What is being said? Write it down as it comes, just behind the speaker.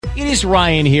It is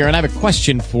Ryan here, and I have a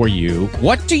question for you.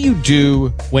 What do you do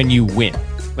when you win?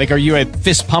 Like, are you a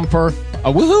fist pumper,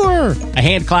 a woohooer, a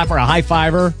hand clapper, a high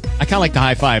fiver? I kind of like the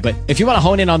high five, but if you want to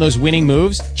hone in on those winning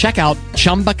moves, check out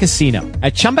Chumba Casino.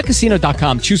 At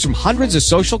ChumbaCasino.com, choose from hundreds of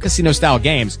social casino-style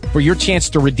games for your chance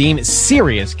to redeem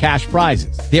serious cash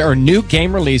prizes. There are new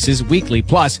game releases weekly,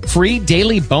 plus free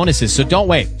daily bonuses. So don't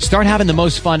wait. Start having the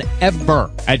most fun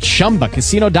ever at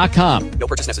ChumbaCasino.com. No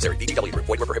purchase necessary. VGW. Void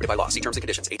where prohibited by law. See terms and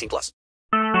conditions. 18 plus.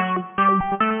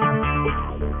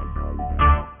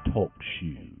 Talk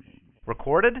shoes.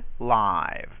 Recorded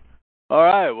live. All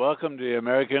right, welcome to the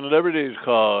American Liberties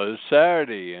Call. It's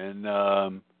Saturday, and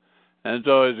it's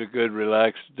always a good,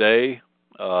 relaxed day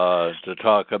to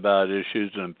talk about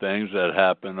issues and things that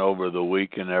happen over the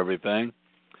week and everything.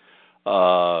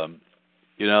 You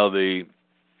know, the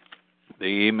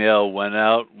email went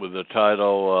out with the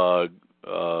title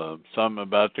something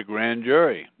about the grand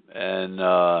jury, and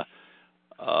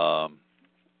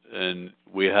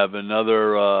we have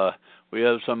another. We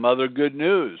have some other good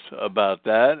news about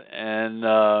that, and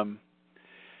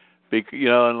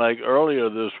and like earlier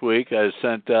this week, I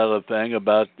sent out a thing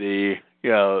about the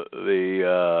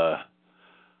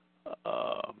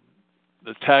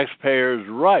taxpayers'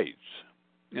 rights.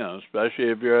 You know, especially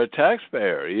if you're a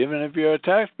taxpayer. Even if you're a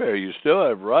taxpayer, you still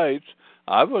have rights.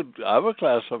 I would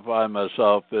classify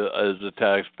myself as a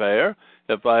taxpayer.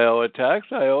 If I owe a tax,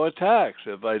 I owe a tax.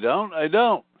 If I don't, I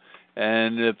don't.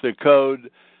 And if the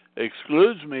code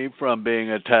excludes me from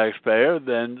being a taxpayer,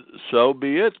 then so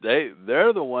be it.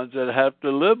 They're the ones that have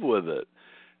to live with it.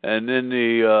 And in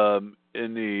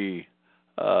the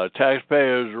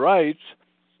taxpayers' rights,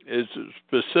 it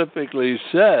specifically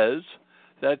says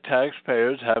that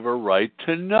taxpayers have a right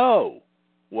to know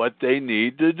what they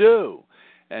need to do.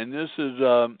 And this is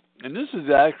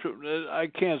actually, I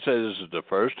can't say this is the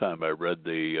first time I read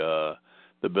the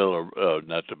bill of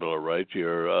not the Bill of Rights,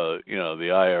 the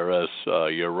IRS,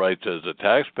 your rights as a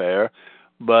taxpayer,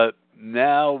 but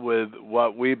now with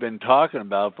what we've been talking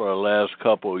about for the last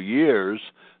couple of years,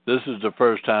 this is the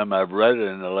first time I've read it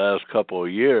in the last couple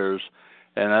of years,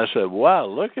 and I said, wow,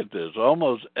 look at this.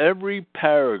 Almost every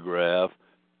paragraph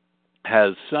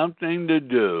has something to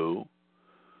do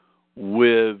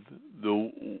with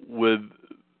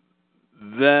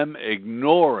them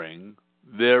ignoring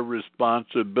their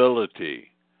responsibility,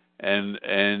 and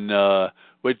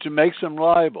which makes them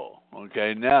liable.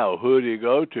 Okay, now who do you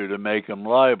go to make them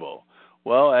liable?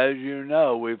 Well, as you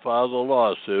know, we filed a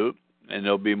lawsuit, and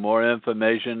there'll be more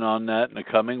information on that in the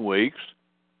coming weeks.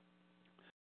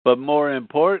 But more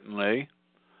importantly,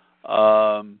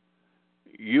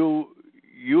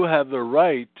 you have the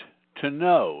right to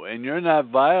know, and you're not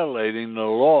violating the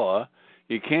law.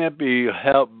 You can't be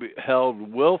held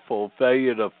willful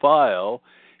failure to file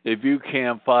if you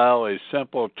can't file a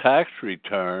simple tax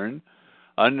return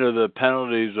under the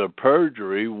penalties of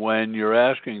perjury when you're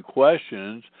asking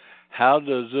questions, how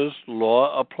does this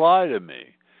law apply to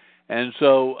me? And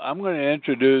so I'm going to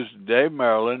introduce Dave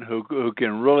Maryland, who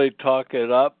can really talk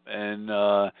it up and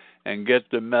get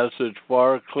the message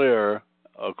far clearer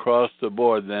across the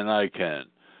board than I can.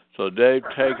 So Dave,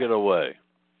 take it away.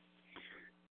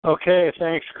 Okay,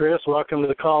 thanks, Chris. Welcome to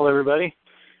the call, everybody.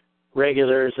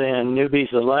 Regulars and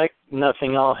newbies alike.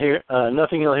 Nothing you'll hear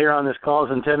on this call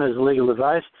is intended as legal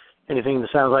advice. Anything that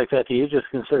sounds like that to you, just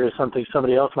consider something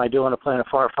somebody else might do on a planet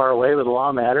far, far away where the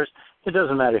law matters. It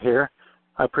doesn't matter here.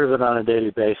 I prove it on a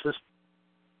daily basis.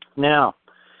 Now,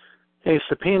 a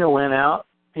subpoena went out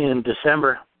in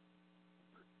December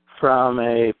from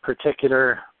a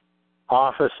particular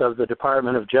office of the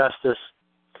Department of Justice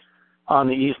on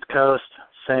the East Coast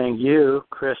saying you,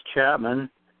 Chris Chapman,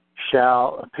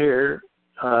 shall appear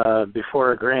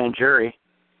before a grand jury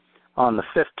on the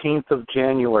 15th of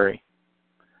January,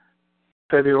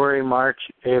 February, March,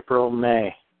 April,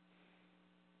 May.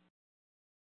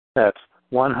 That's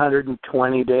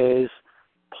 120 days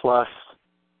plus,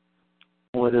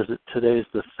 what is it, today's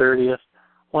the 30th,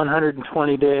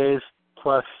 120 days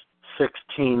plus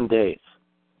 16 days.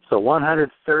 So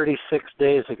 136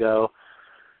 days ago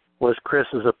was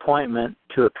Chris's appointment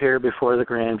to appear before the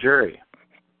grand jury.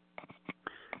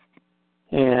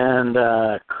 And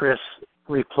Chris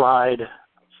replied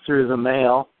through the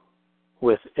mail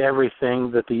with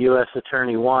everything that the U.S.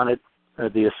 Attorney wanted, or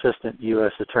the Assistant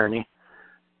U.S. Attorney,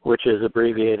 which is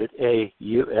abbreviated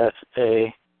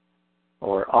AUSA,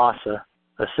 or ASA,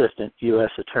 Assistant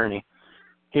U.S. Attorney.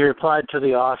 He replied to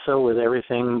the ASA with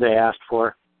everything they asked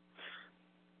for,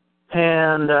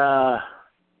 and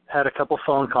had a couple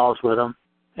phone calls with them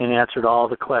and answered all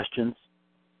the questions.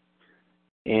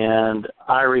 And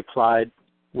I replied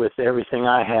with everything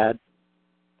I had.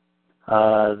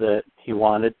 that he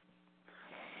wanted.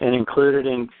 And included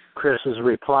in Chris's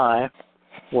reply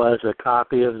was a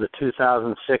copy of the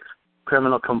 2006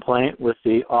 criminal complaint with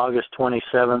the August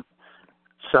 27th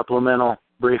supplemental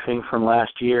briefing from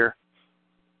last year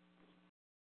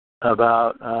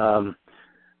about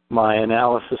my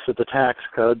analysis of the tax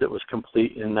code that was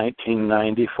complete in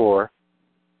 1994.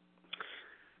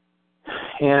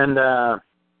 And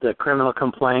the criminal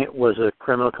complaint was a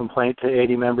criminal complaint to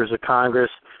 80 members of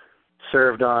Congress,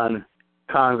 served on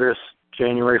Congress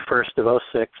January 1st of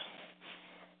 06.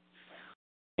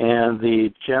 And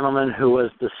the gentleman who was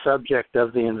the subject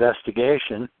of the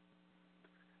investigation,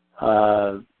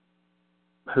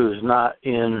 who's not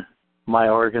in my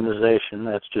organization,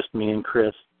 that's just me and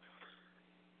Chris,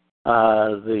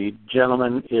 the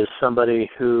gentleman is somebody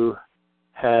who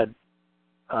had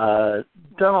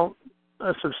done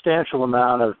a substantial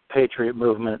amount of Patriot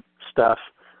Movement stuff.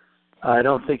 I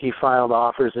don't think he filed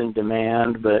offers in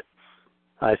demand, but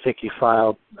I think he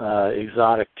filed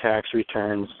exotic tax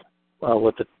returns,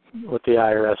 what the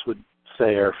IRS would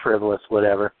say are frivolous,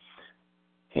 whatever.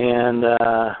 And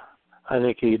I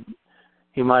think he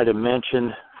might have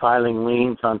mentioned filing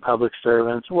liens on public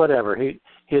servants, whatever. He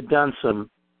had done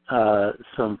some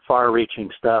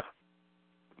far-reaching stuff,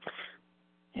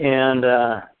 and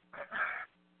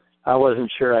I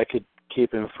wasn't sure I could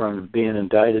keep him from being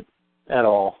indicted at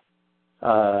all,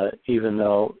 even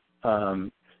though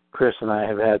Chris and I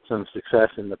have had some success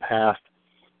in the past.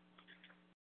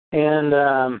 And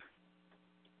I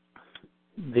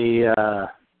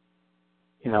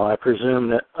presume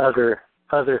that other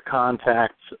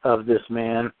contacts of this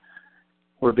man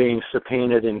were being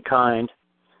subpoenaed in kind.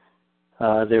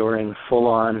 They were in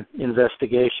full-on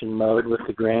investigation mode with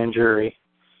the grand jury.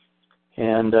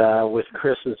 And with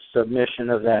Chris's submission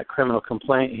of that criminal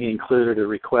complaint, he included a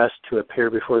request to appear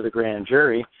before the grand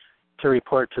jury to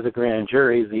report to the grand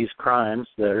jury these crimes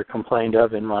that are complained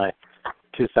of in my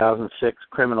 2006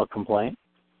 criminal complaint,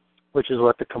 which is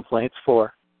what the complaint's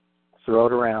for. Throw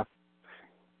it around.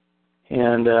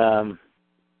 And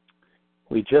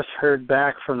we just heard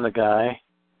back from the guy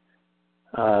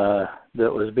that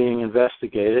was being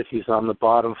investigated. He's on the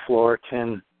bottom floor,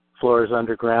 10 floors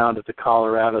underground at the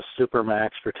Colorado Supermax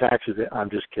for taxes. I'm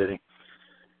just kidding.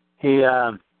 He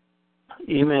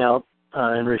emailed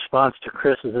in response to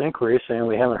Chris's inquiry saying,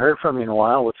 "We haven't heard from you in a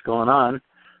while. What's going on?"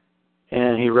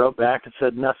 And he wrote back and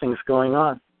said, "Nothing's going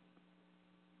on."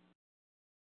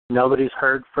 Nobody's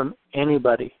heard from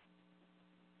anybody.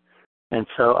 And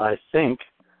so I think,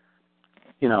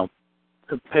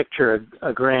 picture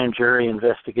a grand jury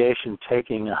investigation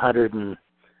taking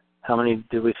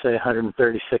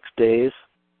 136 days.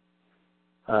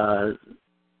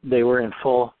 They were in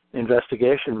full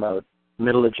investigation mode,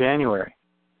 middle of January.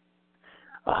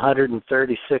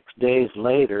 136 days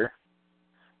later,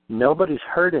 nobody's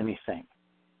heard anything.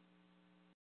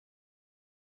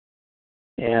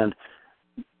 And,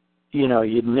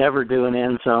 you'd never do an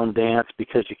end zone dance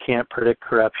because you can't predict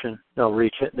corruption. They'll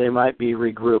reach it. They might be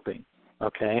regrouping,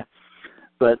 okay?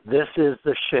 But this is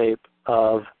the shape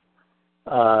of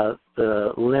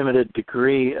the limited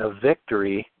degree of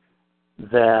victory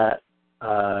that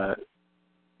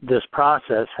this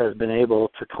process has been able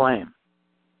to claim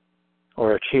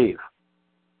or achieve.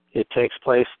 It takes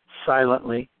place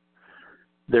silently.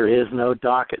 There is no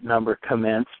docket number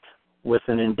commenced with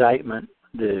an indictment,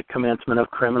 the commencement of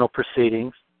criminal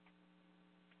proceedings,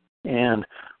 and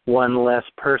one less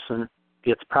person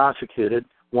gets prosecuted,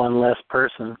 one less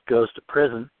person goes to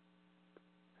prison.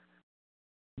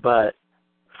 But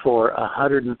for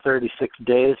 136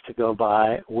 days to go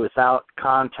by without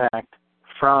contact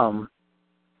from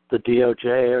the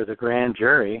DOJ or the grand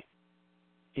jury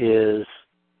is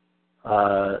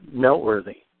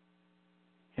noteworthy.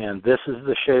 And this is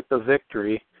the shape of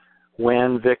victory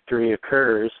when victory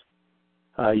occurs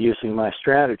using my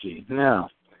strategy. Now,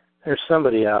 there's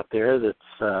somebody out there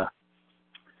that's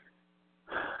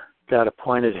got a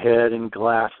pointed head and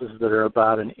glasses that are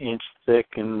about an inch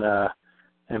thick and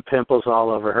pimples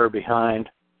all over her behind,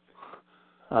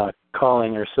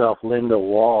 calling herself Linda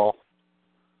Wall,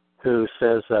 who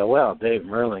says, well, Dave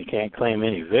Merlin can't claim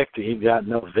any victory. He's got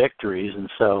no victories, and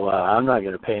so I'm not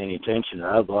going to pay any attention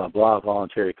to blah, blah,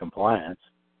 voluntary compliance,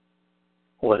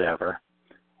 whatever.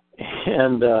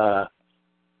 And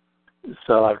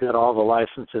so I've got all the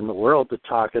license in the world to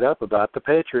talk it up about the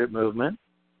Patriot Movement.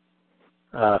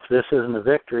 If this isn't a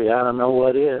victory, I don't know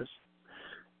what is.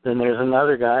 Then there's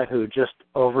another guy who just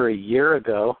over a year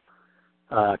ago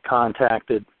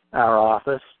contacted our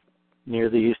office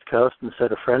near the East Coast and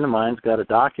said, a friend of mine's got a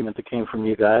document that came from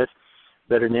you guys,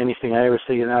 better than anything I ever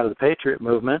seen out of the Patriot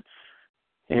Movement,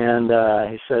 And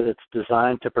he said it's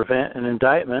designed to prevent an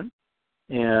indictment,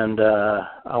 and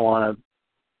I want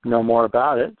to know more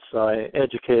about it. So I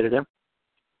educated him.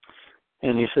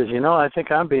 And he says, I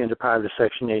think I'm being deprived of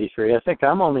Section 83. I think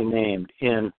I'm only named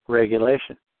in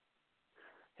regulation.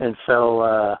 And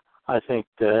so I think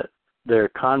that their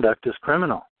conduct is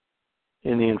criminal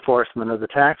in the enforcement of the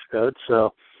tax code.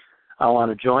 So I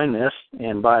want to join this.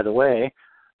 And by the way,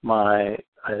 I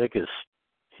think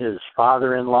his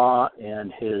father-in-law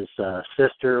and his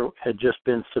sister had just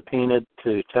been subpoenaed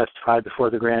to testify before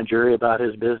the grand jury about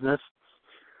his business.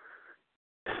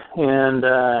 And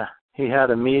he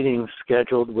had a meeting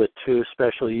scheduled with 2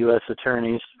 special U.S.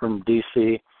 attorneys from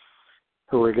D.C.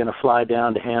 who were going to fly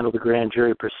down to handle the grand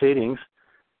jury proceedings.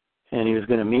 And he was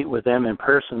going to meet with them in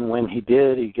person. When he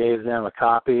did, he gave them a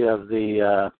copy of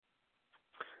the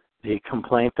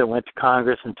complaint that went to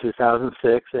Congress in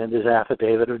 2006 and his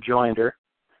affidavit of joinder,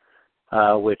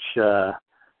 which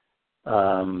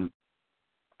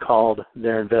called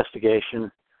their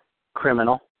investigation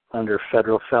criminal under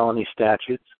federal felony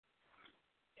statutes.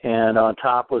 And on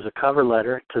top was a cover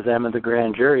letter to them and the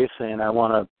grand jury saying, I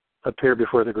want to appear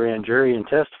before the grand jury and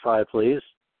testify, please,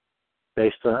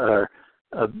 based on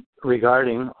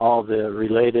regarding all the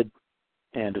related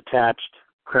and attached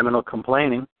criminal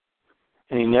complaining.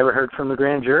 And he never heard from the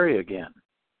grand jury again.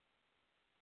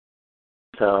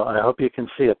 So I hope you can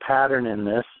see a pattern in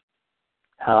this,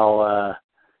 how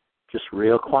just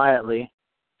real quietly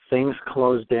things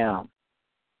close down.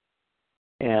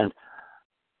 And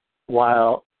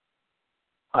while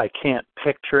I can't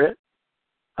picture it,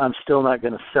 I'm still not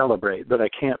going to celebrate, but I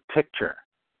can't picture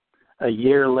a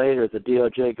year later the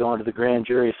DOJ going to the grand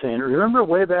jury saying, remember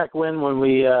way back when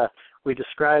we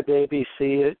described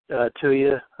ABC to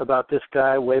you about this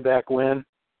guy way back when?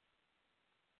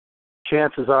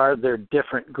 Chances are they're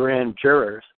different grand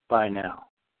jurors by now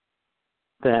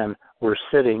than were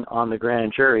sitting on the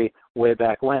grand jury way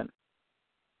back when.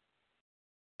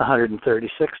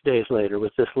 136 days later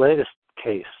with this latest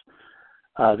case,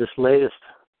 this latest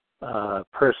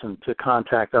person to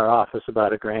contact our office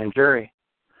about a grand jury,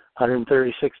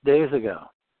 136 days ago,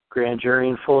 grand jury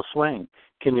in full swing.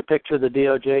 Can you picture the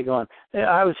DOJ going, hey,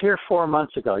 I was here 4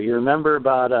 months ago. You remember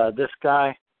about this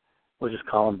guy? We'll just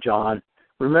call him John.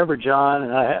 Remember John?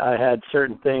 And I had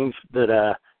certain things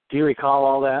that, do you recall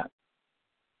all that?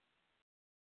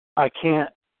 I can't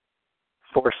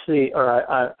foresee, or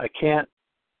I can't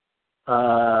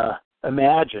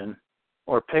imagine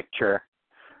or picture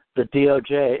the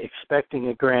DOJ expecting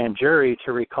a grand jury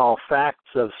to recall facts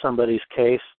of somebody's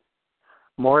case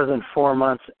more than 4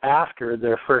 months after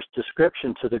their first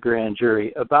description to the grand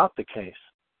jury about the case.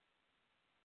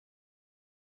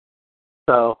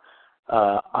 So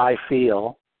I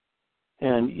feel,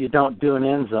 and you don't do an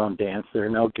end zone dance, there are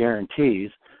no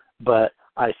guarantees, but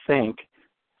I think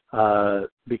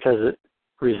because it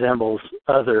resembles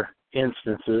other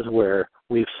instances where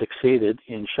we've succeeded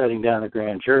in shutting down a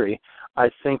grand jury, I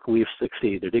think we've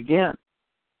succeeded again.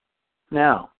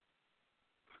 Now,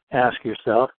 ask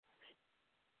yourself,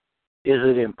 is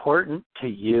it important to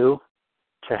you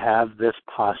to have this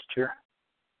posture?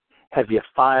 Have you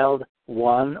filed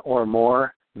 1 or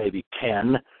more, maybe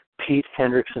 10, Pete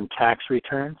Hendrickson tax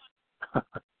returns?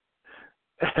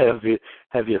 Have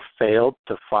you failed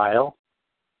to file?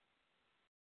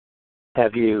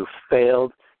 Have you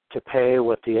failed to pay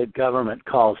what the government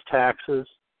calls taxes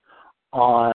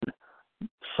on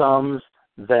sums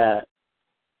that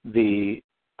the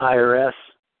IRS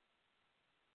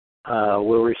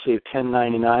will receive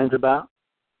 1099s about?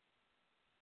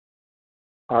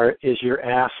 Or is your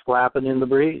ass flapping in the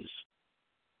breeze?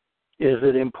 Is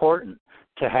it important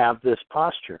to have this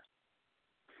posture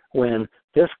when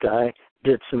this guy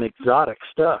did some exotic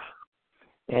stuff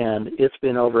and it's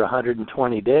been over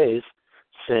 120 days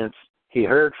since he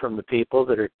heard from the people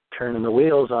that are turning the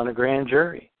wheels on a grand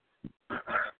jury?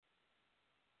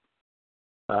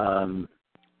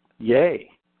 Yay.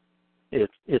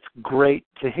 It's great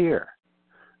to hear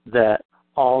that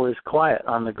all is quiet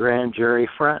on the grand jury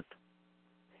front.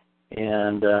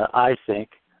 And I think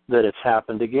that it's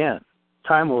happened again.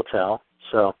 Time will tell,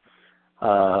 so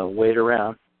wait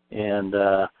around. And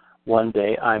one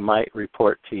day I might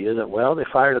report to you that, well, they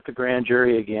fired up the grand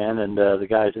jury again and the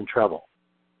guy's in trouble.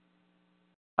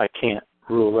 I can't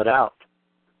rule it out.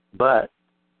 But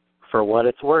for what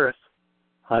it's worth,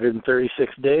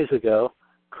 136 days ago,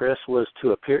 Chris was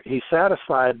to appear. He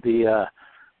satisfied the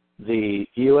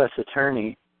U.S.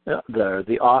 attorney,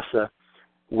 the OSA,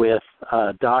 with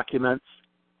documents,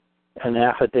 an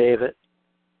affidavit,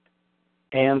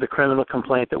 and the criminal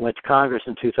complaint that went to Congress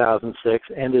in 2006,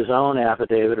 and his own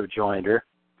affidavit of joinder.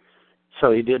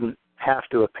 So he didn't have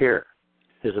to appear.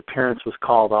 His appearance was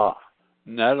called off.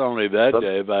 Not only that,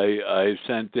 Dave, I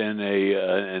sent in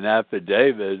an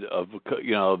affidavit of,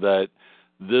 that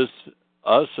this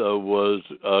also was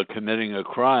committing a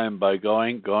crime by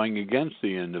going against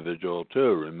the individual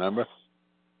too. Remember?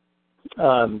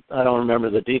 I don't remember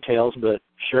the details, but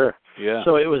sure. Yeah.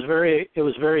 So it was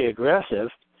very aggressive,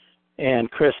 and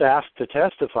Chris asked to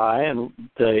testify, and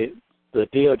the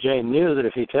DOJ knew that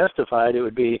if he testified, it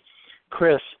would be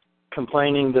Chris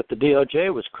complaining that the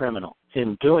DOJ was criminal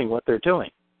in doing what they're doing.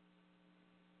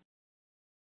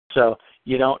 So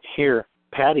you don't hear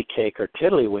patty cake or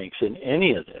tiddlywinks in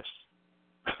any of this.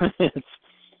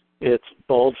 It's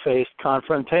bold-faced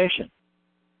confrontation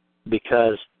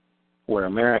because we're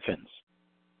Americans.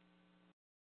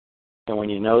 And when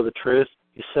you know the truth,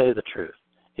 you say the truth.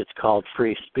 It's called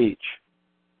free speech.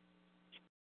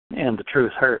 And the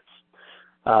truth hurts.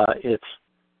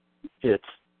 It's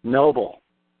noble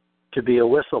to be a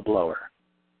whistleblower.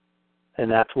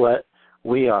 And that's what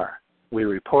we are. We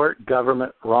report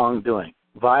government wrongdoing,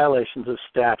 violations of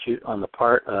statute on the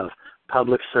part of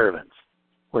public servants.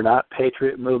 We're not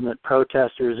patriot movement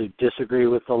protesters who disagree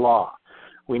with the law.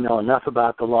 We know enough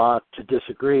about the law to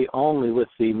disagree only with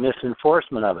the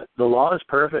misenforcement of it. The law is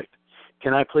perfect.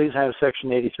 Can I please have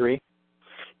Section 83?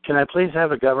 Can I please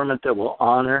have a government that will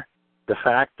honor the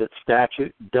fact that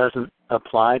statute doesn't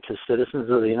apply to citizens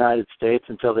of the United States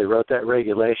until they wrote that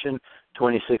regulation,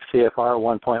 26 CFR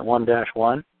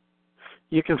 1.1-1?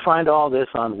 You can find all this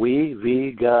on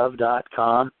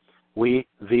wevgov.com,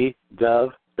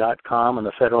 wevgov.com on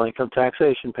the federal income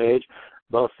taxation page.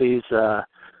 Both these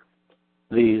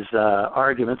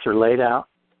arguments are laid out.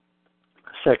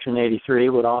 Section 83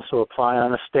 would also apply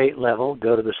on a state level.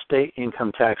 Go to the state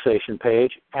income taxation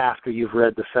page after you've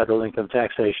read the federal income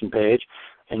taxation page,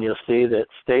 and you'll see that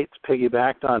states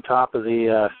piggybacked on top of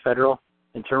the federal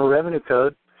Internal Revenue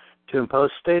Code to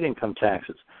impose state income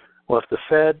taxes. Well, if the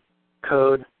Fed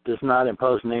code does not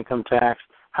impose an income tax,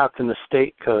 how can the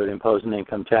state code impose an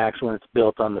income tax when it's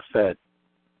built on the Fed?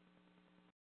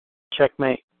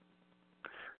 Checkmate.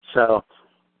 So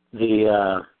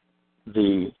the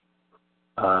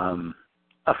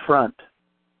affront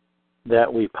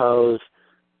that we pose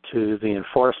to the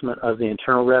enforcement of the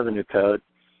Internal Revenue Code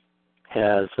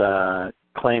has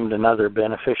claimed another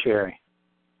beneficiary.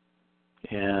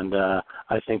 And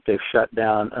I think they've shut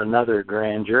down another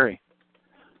grand jury.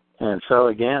 And so,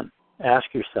 again,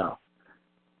 ask yourself,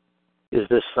 is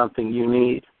this something you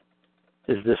need?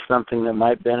 Is this something that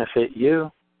might benefit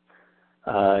you?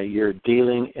 You're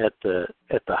dealing at the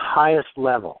highest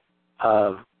level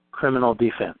of criminal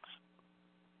defense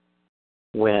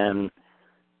when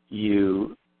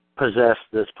you possess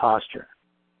this posture.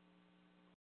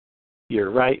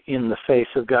 You're right in the face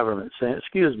of government saying,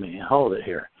 excuse me, hold it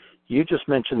here. You just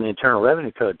mentioned the Internal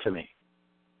Revenue Code to me.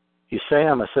 You say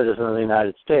I'm a citizen of the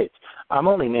United States. I'm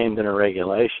only named in a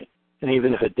regulation. And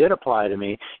even if it did apply to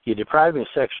me, you deprive me of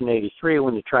Section 83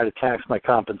 when you try to tax my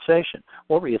compensation.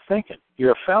 What were you thinking?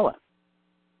 You're a felon.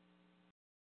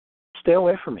 Stay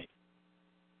away from me.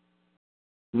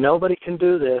 Nobody can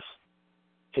do this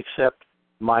except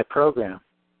my program.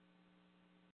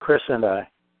 Chris and I.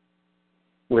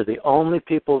 We're the only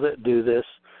people that do this,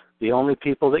 the only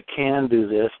people that can do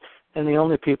this, and the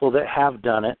only people that have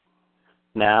done it.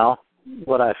 Now,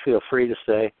 what I feel free to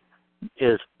say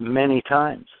is many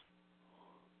times.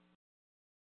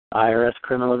 IRS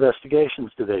Criminal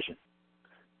Investigations Division,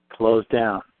 closed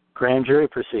down. Grand jury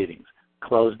proceedings,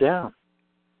 closed down.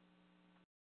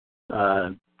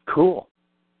 Cool.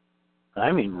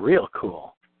 I mean real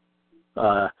cool.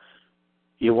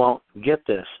 You won't get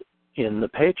this in the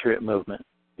Patriot movement,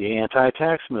 the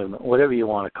anti-tax movement, whatever you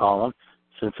want to call them.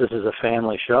 Since this is a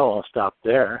family show, I'll stop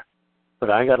there. But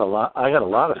I got a lot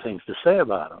of things to say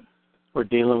about them. We're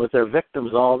dealing with their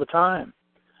victims all the time.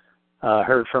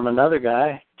 Heard from another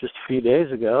guy just a few days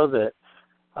ago that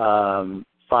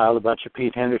filed a bunch of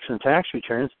Pete Hendrickson tax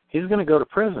returns. He's going to go to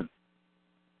prison.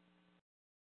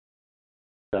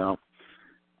 So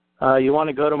you want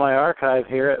to go to my archive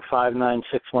here at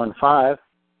 59615.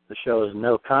 The show is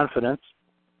No Confidence.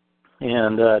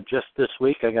 And just this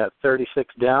week I got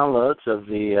 36 downloads of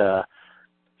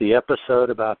the episode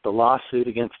about the lawsuit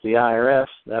against the IRS.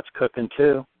 That's cooking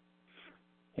too.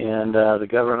 And the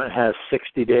government has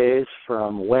 60 days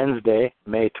from Wednesday,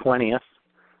 May 20th,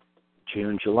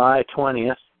 July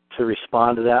 20th, to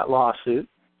respond to that lawsuit.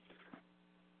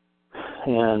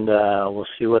 And we'll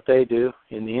see what they do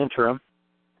in the interim.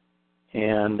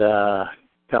 And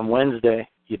come Wednesday,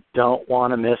 you don't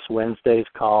want to miss Wednesday's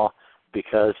call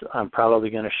because I'm probably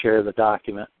going to share the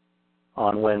document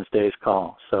on Wednesday's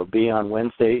call. So be on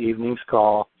Wednesday evening's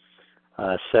call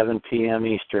 7 p.m.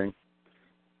 Eastern,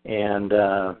 and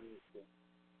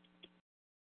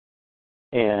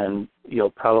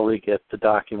you'll probably get the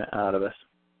document out of us,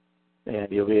 and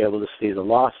you'll be able to see the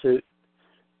lawsuit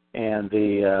and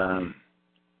the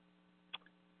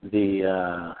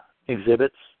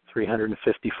exhibits,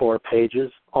 354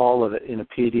 pages, all of it in a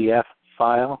PDF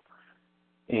file,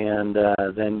 and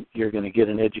then you're going to get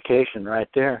an education right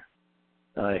there.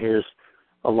 Here's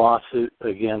a lawsuit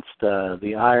against the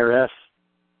IRS,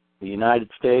 the United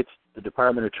States, the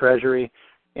Department of Treasury,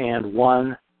 and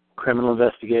one Criminal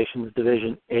Investigations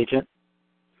Division agent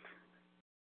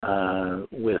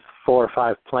with 4 or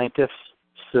 5 plaintiffs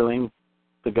suing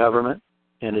the government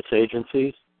and its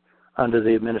agencies under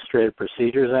the Administrative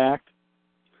Procedures Act,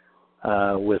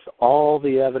 with all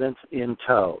the evidence in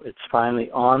tow. It's finally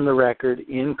on the record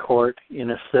in court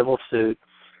in a civil suit,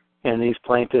 and these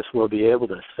plaintiffs will be able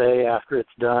to say after it's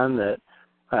done that,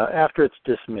 after it's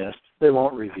dismissed, they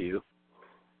won't review,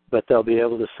 but they'll be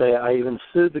able to say, I even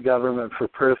sued the government for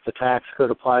proof the tax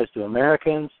code applies to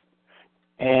Americans,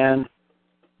 and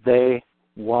they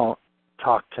won't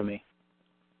talk to me.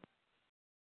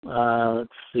 Let's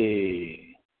see.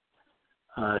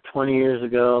 20 years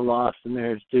ago, lost a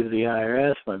marriage due to the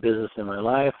IRS, my business and my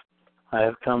life. I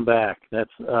have come back.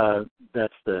 That's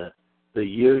the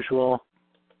usual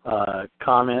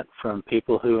comment from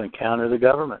people who encounter the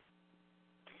government.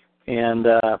 And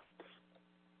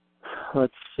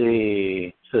let's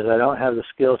see. Says, I don't have the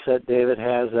skill set David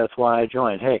has. That's why I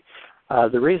joined. Hey,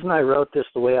 the reason I wrote this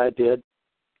the way I did,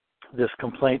 this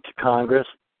complaint to Congress,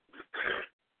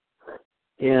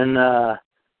 in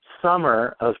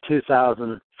summer of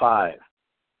 2005,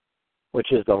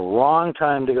 which is the wrong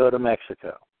time to go to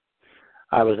Mexico.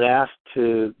 I was asked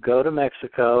to go to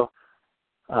Mexico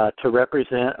to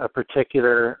represent a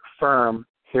particular firm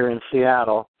here in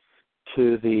Seattle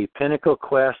to the Pinnacle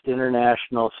Quest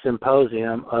International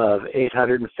Symposium of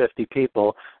 850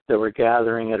 people that were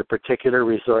gathering at a particular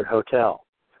resort hotel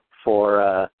for,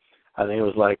 I think it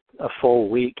was like a full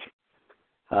week,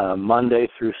 Monday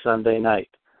through Sunday night.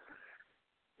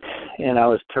 And I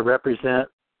was to represent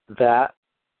that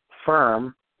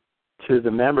firm to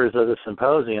the members of the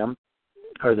symposium,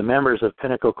 or the members of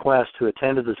Pinnacle Quest who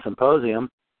attended the symposium.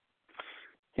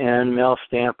 And Mel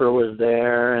Stamper was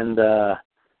there, and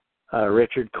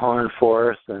Richard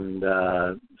Cornforth, and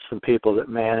some people that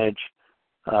manage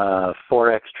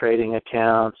Forex trading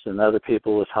accounts, and other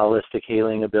people with holistic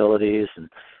healing abilities, and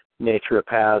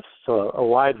naturopaths. So a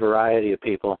wide variety of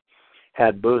people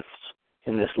had booths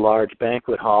in this large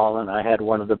banquet hall, and I had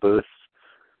one of the booths.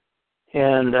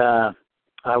 And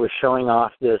I was showing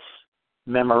off this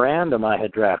memorandum I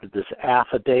had drafted, this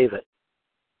affidavit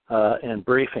and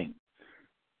briefing.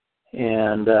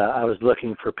 And I was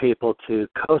looking for people to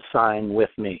co-sign with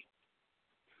me.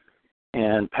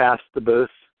 And past the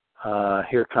booth,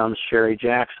 here comes Sherry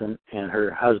Jackson and her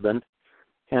husband.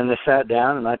 And they sat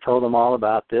down, and I told them all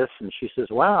about this. And she says,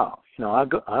 wow,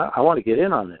 I want to get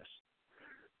in on this.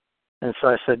 And so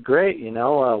I said, great,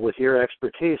 with your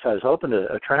expertise, I was hoping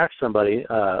to attract somebody,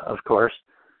 of course,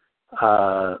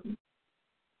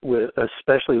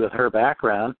 especially with her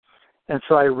background. And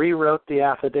so I rewrote the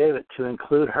affidavit to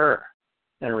include her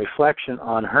and a reflection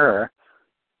on her.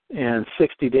 And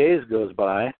 60 days goes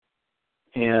by,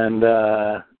 and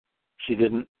she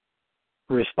didn't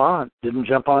respond, didn't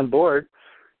jump on board,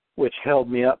 which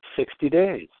held me up 60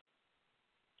 days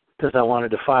because I wanted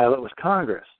to file it with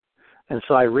Congress. And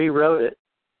so I rewrote it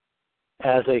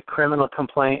as a criminal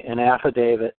complaint and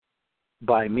affidavit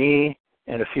by me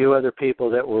and a few other people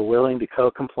that were willing to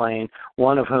co-complain,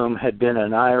 one of whom had been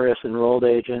an IRS enrolled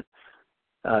agent,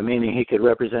 meaning he could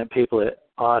represent people at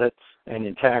audits and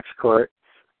in tax court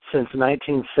since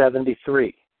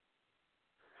 1973,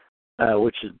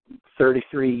 which is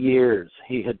 33 years.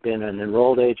 He had been an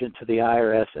enrolled agent to the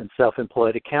IRS and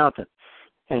self-employed accountant.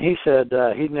 And he said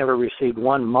he'd never received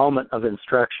one moment of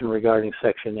instruction regarding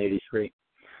Section 83.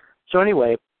 So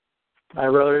anyway, I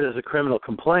wrote it as a criminal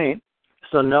complaint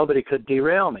so nobody could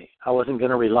derail me. I wasn't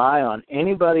going to rely on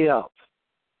anybody else.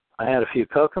 I had a few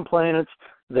co-complainants.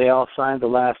 They all signed the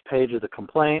last page of the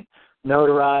complaint,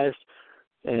 notarized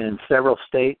in several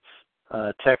states,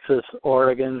 Texas,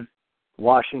 Oregon,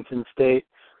 Washington State,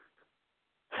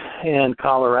 and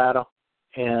Colorado.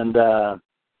 And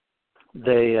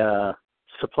they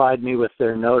supplied me with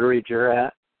their notary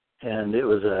jurat, and it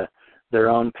was their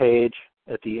own page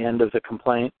at the end of the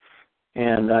complaint,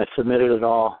 and I submitted it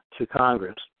all to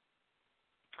Congress.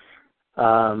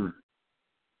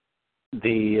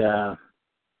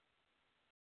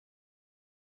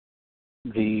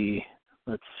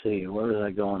 Let's see, where was I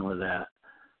going with that?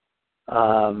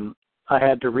 I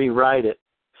had to rewrite it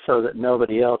so that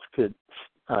nobody else could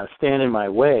stand in my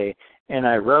way, and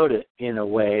I wrote it in a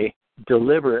way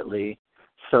deliberately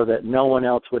so that no one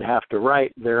else would have to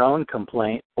write their own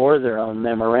complaint or their own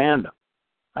memorandum.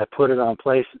 I put it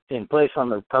in place on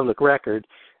the public record,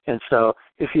 and so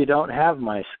if you don't have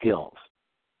my skills,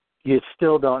 you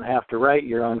still don't have to write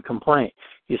your own complaint.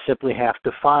 You simply have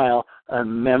to file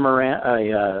an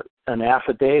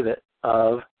affidavit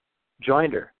of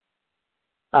joinder.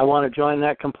 I want to join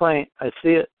that complaint. I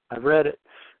see it. I've read it.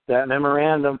 That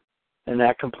memorandum and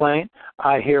that complaint,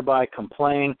 I hereby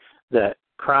complain that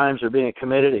crimes are being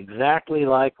committed exactly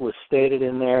like was stated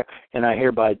in there, and I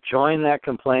hereby join that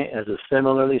complaint as a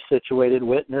similarly situated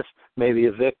witness, maybe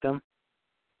a victim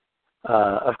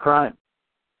of crime.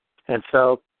 And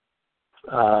so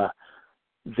the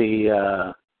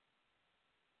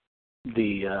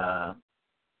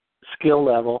skill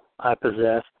level I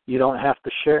possess, you don't have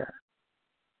to share.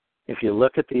 If you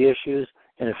look at the issues,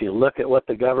 and if you look at what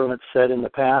the government said in the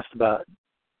past about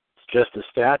it's just a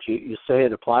statute, you say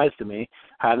it applies to me,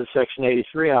 how does Section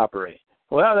 83 operate?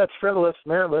 Well, that's frivolous,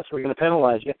 meritless, we're going to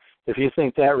penalize you. If you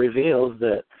think that reveals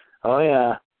that, oh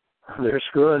yeah, they're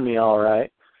screwing me all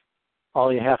right,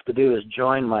 all you have to do is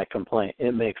join my complaint.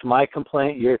 It makes my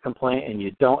complaint your complaint, and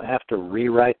you don't have to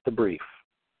rewrite the brief.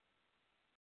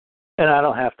 And I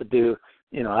don't have to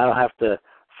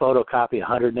photocopy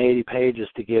 180 pages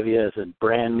to give you as a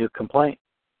brand new complaint.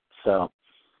 So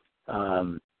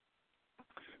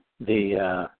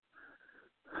the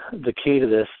key to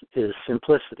this is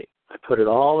simplicity. I put it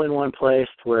all in one place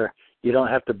where you don't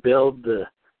have to build the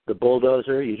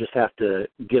bulldozer. You just have to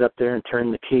get up there and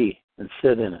turn the key and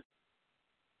sit in it.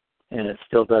 And it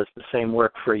still does the same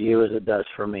work for you as it does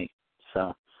for me.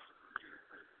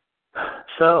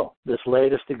 So this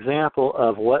latest example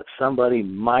of what somebody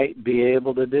might be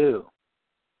able to do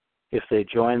if they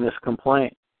join this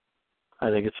complaint,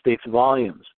 I think it speaks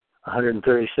volumes.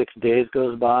 136 days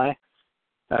go by,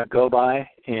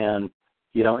 and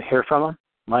you don't hear from them?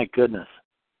 My goodness.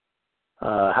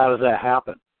 How does that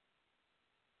happen?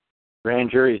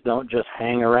 Grand juries don't just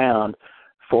hang around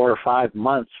 4 or 5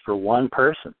 months for one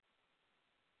person.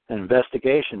 An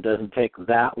investigation doesn't take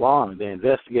that long. They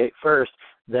investigate first,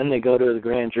 then they go to the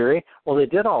grand jury. Well, they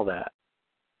did all that.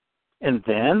 And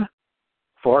then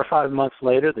 4 or 5 months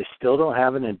later, they still don't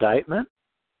have an indictment?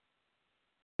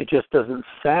 It just doesn't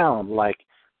sound like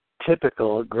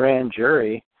typical grand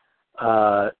jury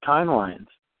timelines.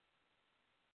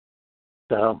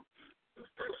 So,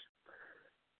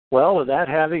 well, with that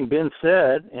having been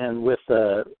said, and with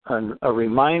a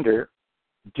reminder,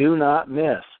 do not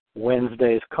miss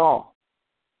Wednesday's call.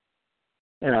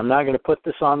 And I'm not going to put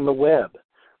this on the web,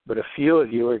 but a few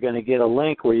of you are going to get a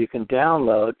link where you can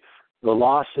download the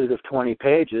lawsuit of 20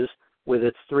 pages with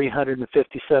its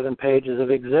 357 pages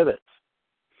of exhibits.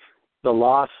 The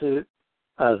lawsuit,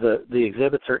 the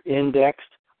exhibits are indexed,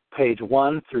 page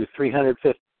 1 through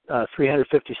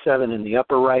 357 in the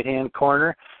upper right-hand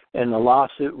corner, and the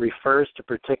lawsuit refers to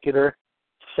particular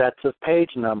sets of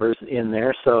page numbers in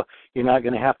there, so you're not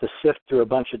going to have to sift through a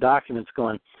bunch of documents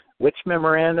going, which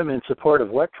memorandum in support of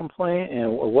what complaint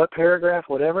and what paragraph,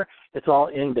 whatever. It's all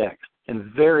indexed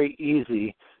and very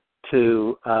easy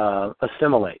to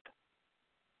assimilate.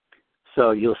 So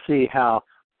you'll see how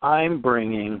I'm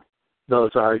bringing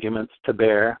those arguments to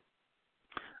bear.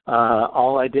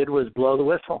 All I did was blow the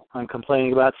whistle. I'm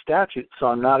complaining about statutes, so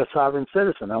I'm not a sovereign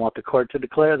citizen. I want the court to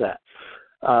declare that.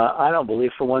 I don't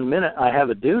believe for 1 minute I have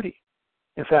a duty.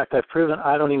 In fact, I've proven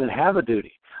I don't even have a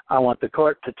duty. I want the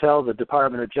court to tell the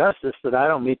Department of Justice that I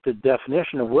don't meet the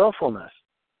definition of willfulness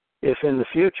if in the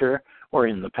future or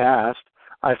in the past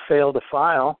I fail to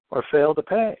file or fail to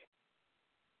pay.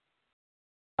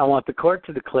 I want the court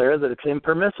to declare that it's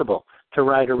impermissible to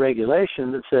write a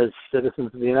regulation that says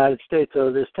citizens of the United States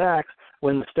owe this tax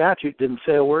when the statute didn't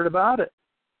say a word about it.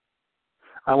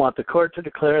 I want the court to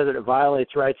declare that it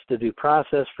violates rights to due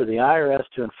process for the IRS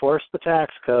to enforce the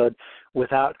tax code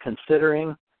without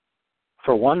considering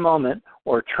for one moment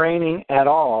or training at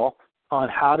all on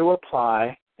how to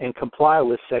apply and comply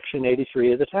with Section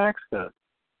 83 of the tax code.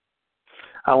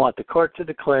 I want the court to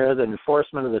declare that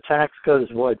enforcement of the tax code is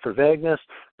void for vagueness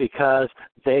because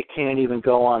they can't even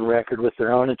go on record with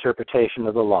their own interpretation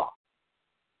of the law.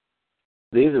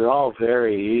 These are all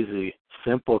very easy,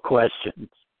 simple questions,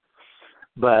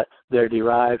 but they're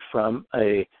derived from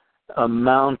a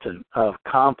mountain of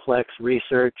complex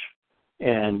research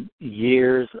and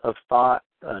years of thought,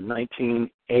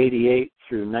 1988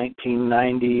 through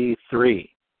 1993.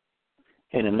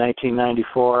 And in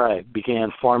 1994, I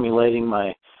began formulating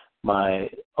my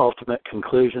ultimate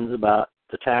conclusions about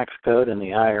the tax code and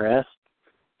the IRS.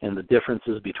 and the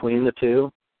differences between the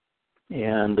two,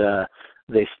 and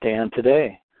they stand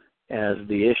today as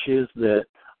the issues that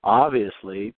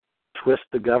obviously twist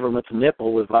the government's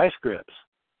nipple with vice grips.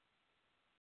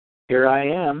 Here I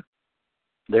am,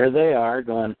 there they are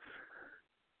going,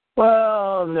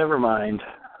 well, never mind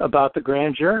about the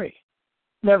grand jury.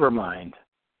 Never mind.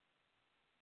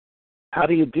 How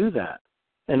do you do that?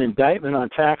 An indictment on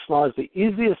tax law is the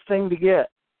easiest thing to get.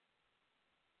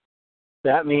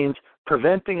 That means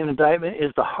preventing an indictment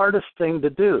is the hardest thing to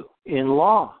do in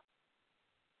law.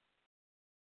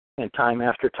 And time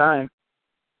after time,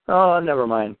 oh, never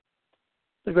mind.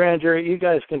 The grand jury, you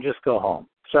guys can just go home.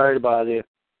 Sorry to bother you.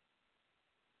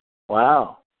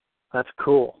 Wow, that's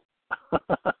cool.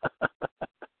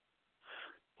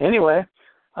 Anyway,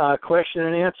 question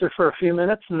and answer for a few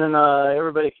minutes, and then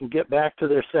everybody can get back to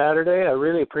their Saturday. I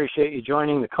really appreciate you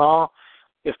joining the call.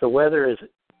 If the weather is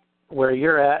where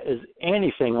you're at is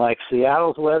anything like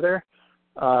Seattle's weather,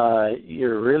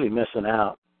 you're really missing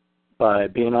out by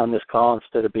being on this call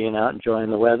instead of being out enjoying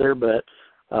the weather. But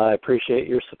I appreciate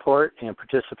your support and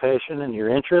participation and your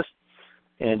interest.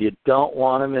 And you don't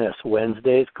want to miss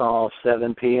Wednesday's call,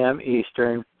 7 p.m.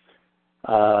 Eastern,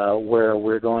 where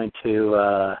we're going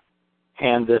to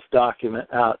hand this document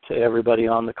out to everybody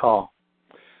on the call.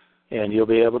 And you'll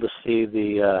be able to see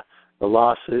the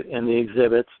lawsuit and the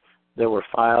exhibits that were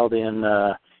filed in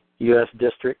U.S.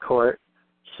 District Court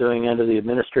suing under the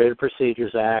Administrative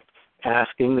Procedures Act,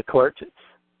 asking the court's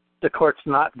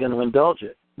not going to indulge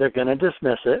it. They're going to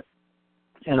dismiss it,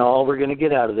 and all we're going to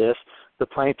get out of this, the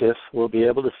plaintiffs will be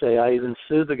able to say, I even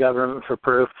sued the government for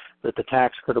proof that the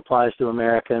tax code applies to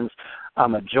Americans.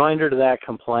 I'm a joinder to that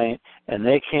complaint, and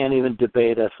they can't even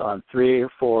debate us on 3 or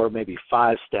 4, maybe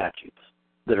 5 statutes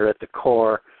that are at the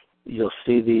core. You'll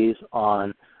see these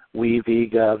on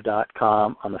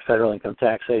wevgov.com on the federal income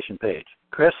taxation page.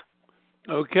 Chris?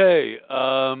 Okay.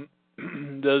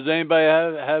 Does anybody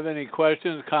have any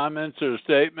questions, comments, or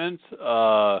statements?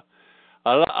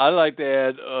 I'd like to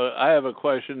add, I have a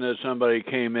question that somebody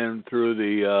came in through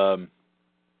the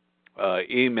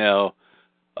email.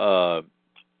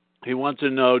 He wants to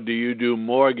know, do you do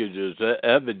mortgages?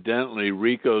 Evidently,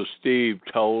 Rico Steve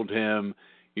told him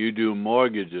you do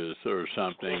mortgages or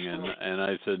something, and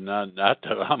I said, not that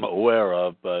I'm aware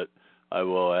of, but I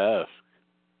will ask.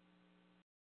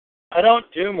 I don't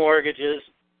do mortgages,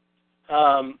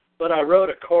 but I wrote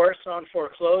a course on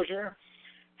foreclosure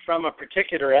from a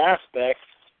particular aspect.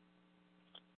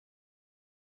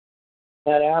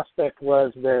 That aspect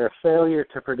was their failure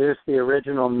to produce the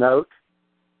original note,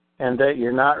 and that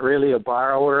you're not really a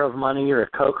borrower of money, you're a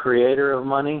co-creator of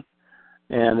money,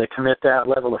 and they commit that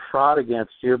level of fraud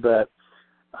against you. But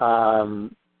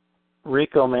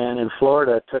Rico Man in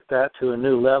Florida took that to a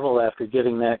new level after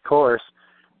getting that course,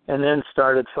 and then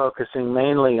started focusing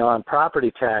mainly on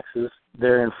property taxes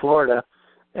there in Florida,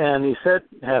 and he said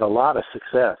had a lot of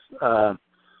success.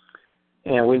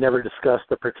 And we never discussed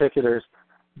the particulars,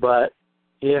 but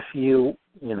if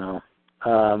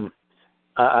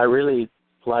I really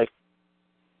like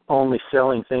only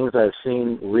selling things I've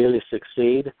seen really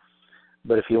succeed.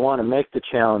 But if you want to make the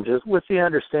challenges, with the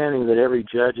understanding that every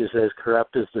judge is as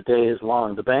corrupt as the day is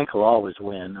long, the bank will always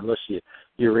win unless you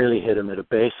really hit them at a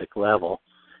basic level.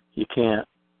 You can't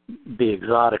be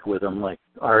exotic with them, like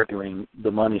arguing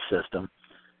the money system.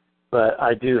 But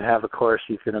I do have a course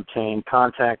you can obtain.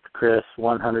 Contact Chris,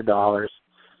 $100,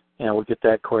 and we'll get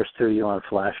that course to you on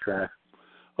Flash Drive.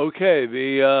 Okay.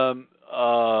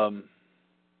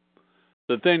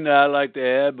 The thing that I'd like to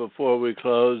add before we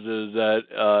close is that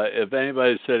if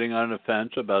anybody's sitting on the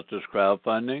fence about this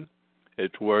crowdfunding,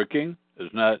 it's working.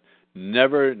 It's not.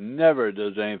 Never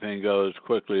does anything go as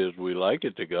quickly as we like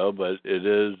it to go, but it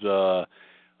is.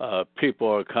 People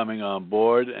are coming on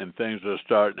board, and things are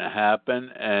starting to happen.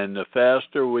 And the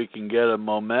faster we can get a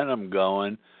momentum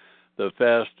going, the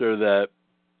faster that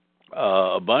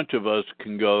a bunch of us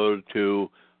can go to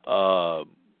the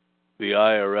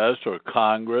IRS or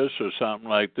Congress or something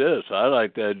like this. I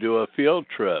like to do a field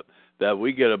trip that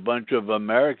we get a bunch of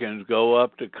Americans go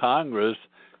up to Congress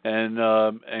and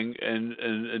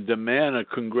demand a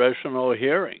congressional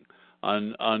hearing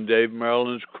on Dave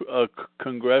Maryland's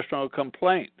congressional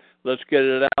complaint. Let's get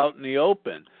it out in the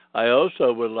open. I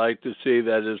also would like to see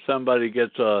that if somebody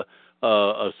gets a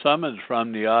summons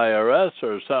from the IRS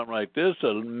or something like this,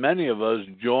 many of us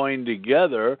join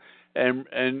together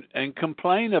and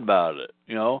complain about it.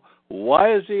 You know,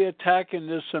 why is he attacking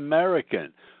this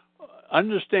American?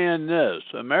 Understand this: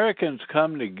 Americans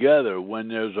come together when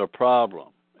there's a problem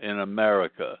in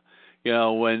America. You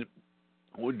know, when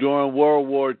during World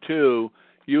War II,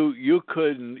 you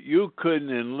couldn't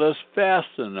enlist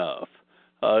fast enough.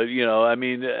 I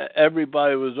mean,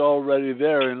 everybody was already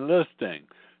there enlisting.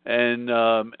 And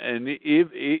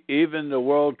even the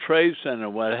World Trade Center,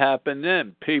 what happened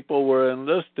then, people were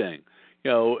enlisting,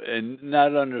 and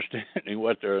not understanding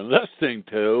what they're enlisting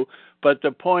to. But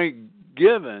the point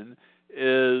given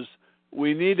is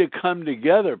we need to come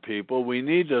together, people. We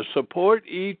need to support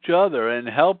each other and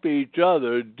help each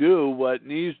other do what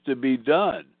needs to be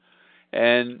done.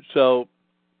 And so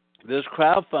this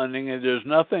crowdfunding, and there's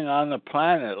nothing on the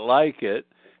planet like it.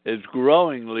 It's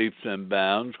growing leaps and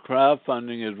bounds.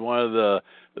 Crowdfunding is one of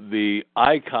the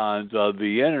icons of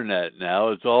the internet now.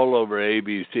 It's all over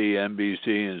ABC,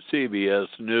 NBC, and CBS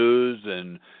News,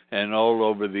 and all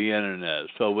over the internet.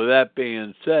 So with that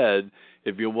being said,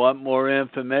 if you want more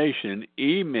information,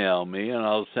 email me, and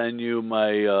I'll send you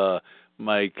my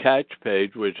catch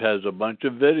page, which has a bunch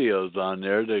of videos on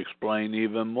there to explain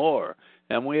even more.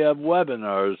 And we have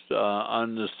webinars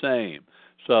on the same.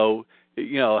 So,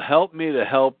 help me to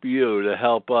help you to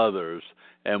help others,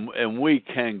 and we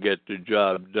can get the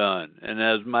job done. And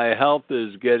as my health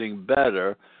is getting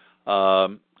better,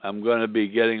 I'm going to be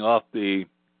getting off the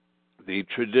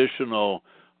traditional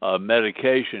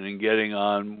medication and getting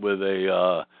on with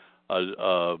a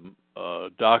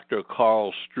Dr.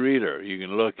 Carl Streeter. You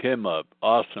can look him up.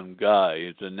 Awesome guy.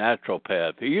 He's a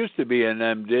naturopath. He used to be an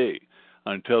MD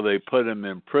until they put him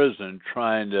in prison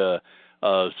trying to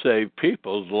save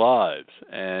people's lives.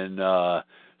 And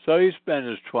so he spent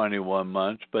his 21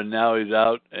 months, but now he's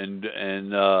out and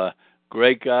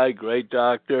great guy, great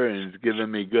doctor, and he's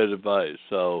giving me good advice.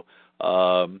 So,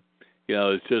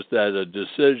 it's just that a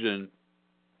decision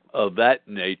of that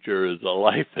nature is a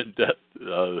life and death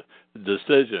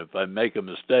decision. If I make a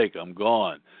mistake, I'm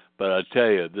gone. But I tell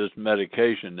you, this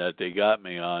medication that they got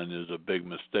me on is a big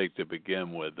mistake to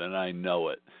begin with, and I know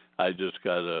it. I just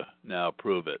got to now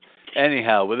prove it.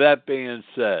 Anyhow, with that being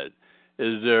said,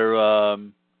 is there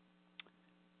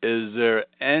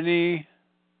any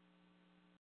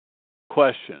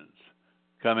questions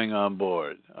coming on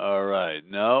board? All right,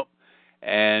 no.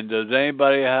 And does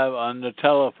anybody have on the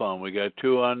telephone? We got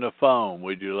two on the phone.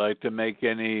 Would you like to make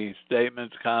any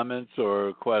statements, comments,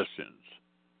 or questions?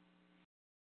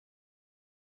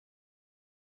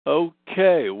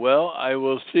 Okay, well, I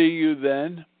will see you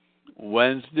then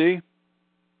Wednesday.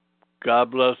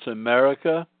 God bless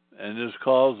America, and this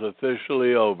call is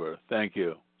officially over. Thank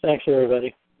you. Thanks,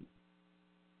 everybody.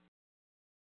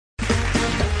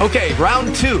 Okay,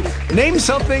 round two. Name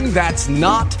something that's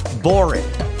not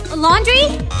boring. A laundry?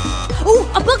 Ooh,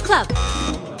 a book club.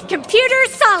 Computer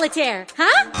solitaire,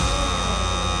 huh?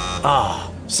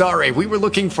 Ah, sorry, we were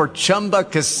looking for Chumba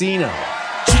Casino.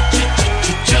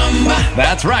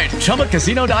 That's right,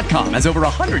 ChumbaCasino.com has over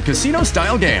 100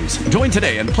 casino-style games. Join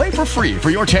today and play for free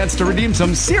for your chance to redeem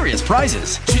some serious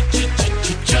prizes.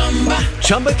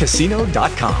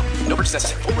 ChumbaCasino.com. No purchase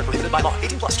necessary. Void where prohibited by law.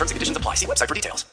 18+. Terms and conditions apply. See website for details.